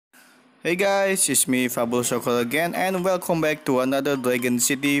Hey guys, it's me Fabul Soccer again and welcome back to another Dragon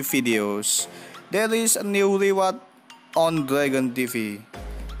City videos. There is a new reward on Dragon TV.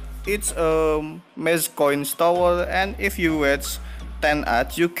 It's a Maze Coins Tower, and if you watch 10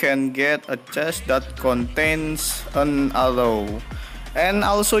 ads you can get a chest that contains an arrow. And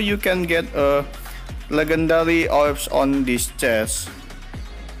also you can get a legendary orbs on this chest.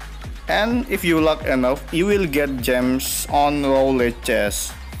 And if you luck enough, you will get gems on roulette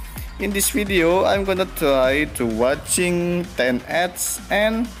chest. In this video, I'm gonna try to watching 10 ads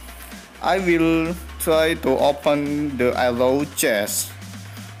and I will try to open the arrow chest.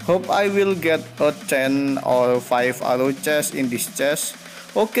 Hope I will get a 10 or 5 arrow chest in this chest.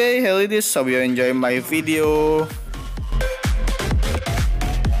 Okay, here it is. So you enjoy my video.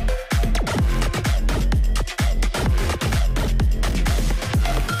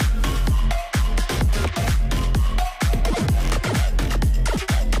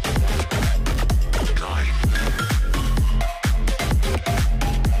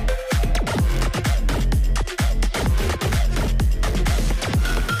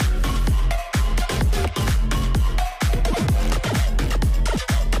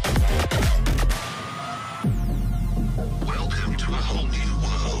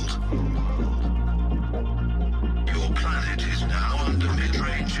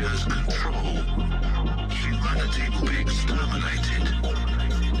 Control. Humanity will be exterminated.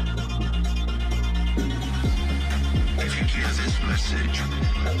 If you hear this message,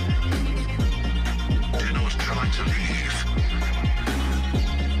 do not try to leave.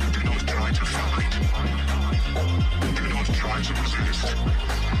 Do not try to fight. Do not try to resist.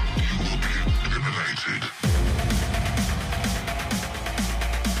 You will be eliminated.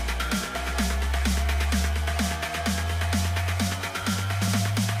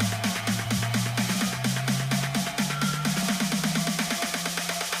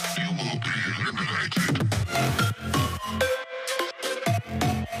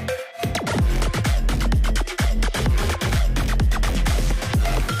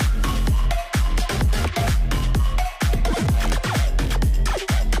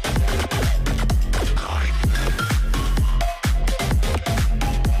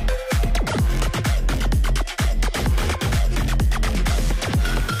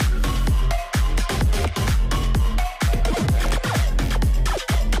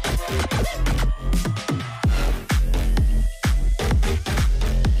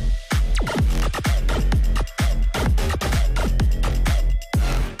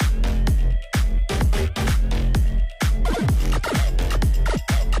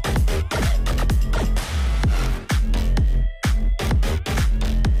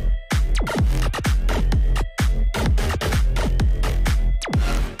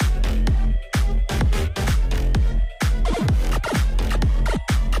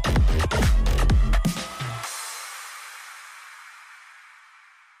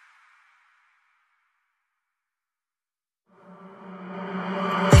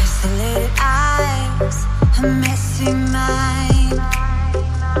 A messy mind.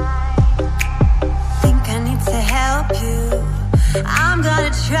 Think I need to help you. I'm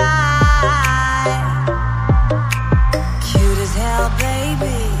gonna try. Cute as hell,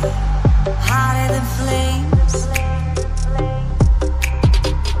 baby. Hotter than flames.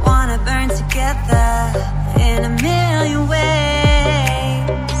 Wanna burn together in a million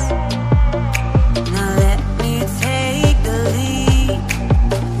ways. Now let me take the lead.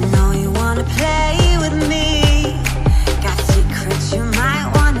 Know you wanna play.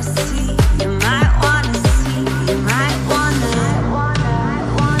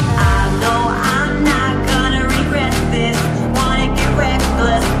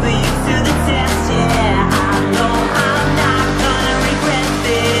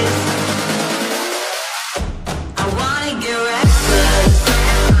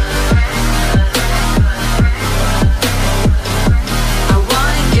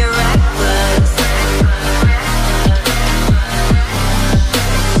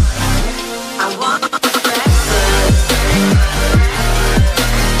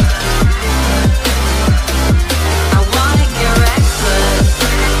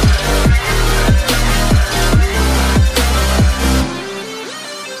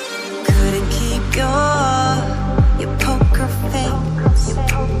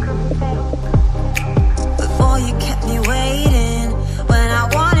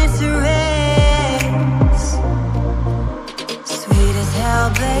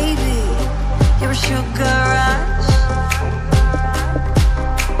 Baby, you're a sugar rush.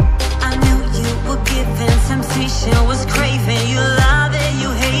 I knew you were giving temptation, was craving you.